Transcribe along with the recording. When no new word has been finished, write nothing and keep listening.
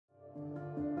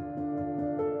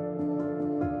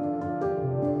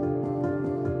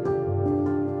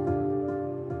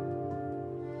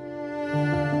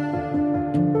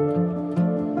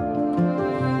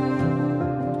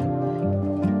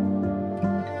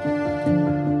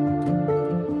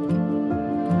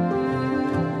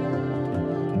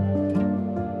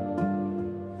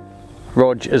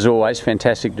Rog, as always,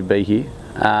 fantastic to be here.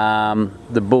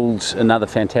 The bulls, another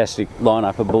fantastic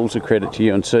lineup of bulls, a credit to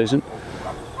you and Susan.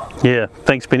 Yeah,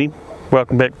 thanks Benny.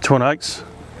 Welcome back to Twin Oaks.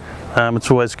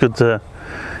 It's always good to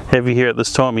have you here at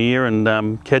this time of year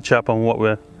and catch up on what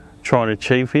we're trying to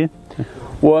achieve here.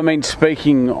 Well, I mean,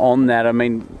 speaking on that, I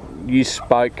mean, you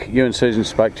and Susan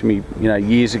spoke to me,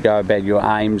 years ago about your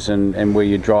aims and where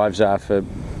your drives are for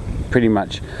pretty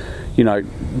much,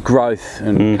 growth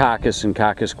and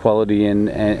carcass quality,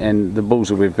 and the bulls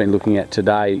that we've been looking at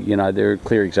today, they're a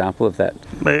clear example of that.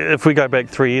 If we go back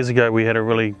 3 years ago, we had a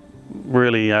really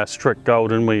strict goal,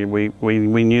 didn't we?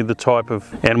 We knew the type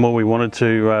of animal we wanted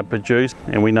to produce,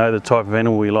 and we know the type of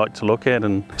animal we like to look at,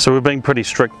 and so we've been pretty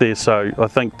strict there. So I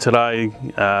think today,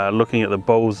 looking at the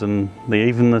bulls and the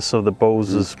evenness of the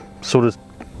bulls is sort of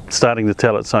starting to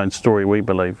tell its own story, we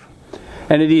believe.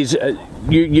 And it is,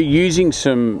 you're using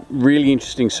some really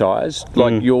interesting sires,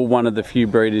 like you're one of the few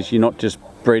breeders, you're not just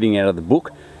breeding out of the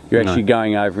book. You're actually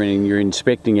going over and you're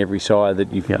inspecting every sire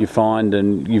that you find,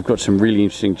 and you've got some really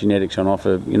interesting genetics on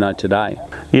offer, today.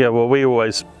 Yeah, well, we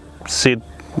always said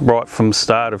right from the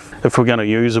start, if we're going to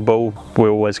use a bull,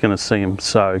 we're always going to see him.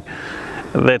 So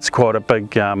that's quite a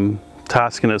big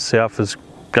task in itself, is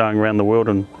going around the world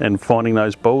and finding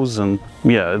those bulls. And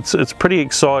yeah, it's pretty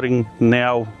exciting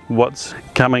now what's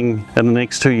coming in the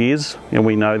next 2 years, and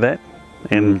we know that.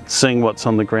 And seeing what's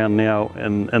on the ground now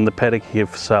in the paddock here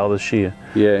for sale this year.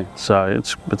 Yeah. So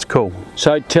it's cool.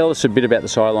 So tell us a bit about the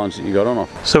sire lines that you got on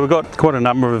offer. So we've got quite a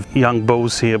number of young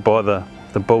bulls here by the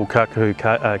bull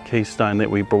Kakahu Keystone that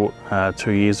we brought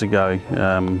 2 years ago,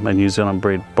 a New Zealand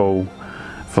bred bull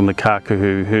from the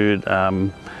Kakahu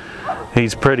herd.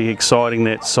 He's pretty exciting,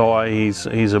 that sire.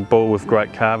 He's a bull with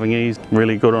great calving. He's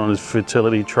really good on his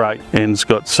fertility trait, and he's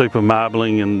got super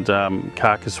marbling and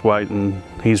carcass weight, and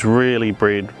he's really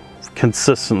bred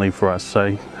consistently for us.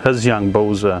 So his young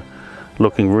bulls are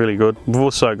looking really good. We've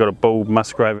also got a bull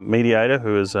Musgrave Mediator,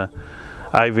 who is a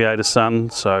Aviator son.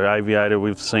 So Aviator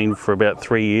we've seen for about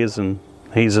 3 years, and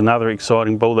he's another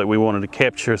exciting bull that we wanted to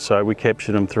capture, so we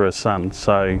captured him through a son.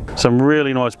 So some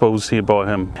really nice bulls here by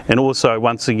him. And also,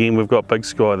 once again, we've got Big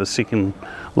Sky, the second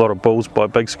lot of bulls by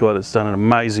Big Sky, that's done an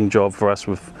amazing job for us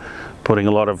with putting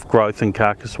a lot of growth and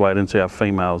carcass weight into our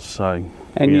females. So,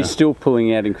 and you're still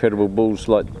pulling out incredible bulls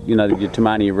like, your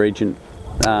Tamania Regent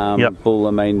bull.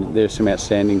 I mean, there's some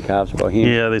outstanding calves by him.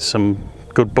 Yeah, there's some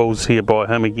good bulls here by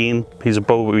him again. He's a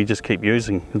bull that we just keep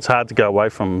using. It's hard to go away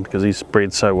from him because he's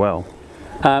bred so well.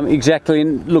 Exactly,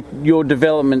 and look, your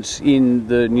developments in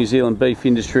the New Zealand beef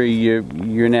industry,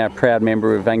 you're now a proud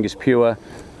member of Angus Pure.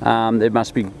 It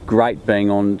must be great being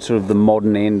on sort of the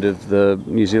modern end of the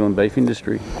New Zealand beef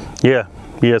industry. Yeah,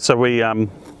 so we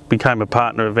became a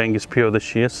partner of Angus Pure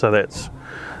this year, so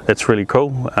that's really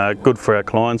cool. Good for our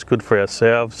clients, good for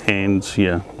ourselves, and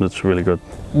yeah, it's really good.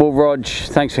 Well, Rog,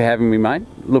 thanks for having me, mate.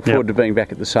 Look forward to being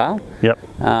back at the sale. Yep.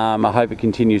 I hope it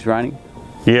continues raining.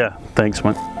 Yeah, thanks,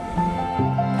 mate.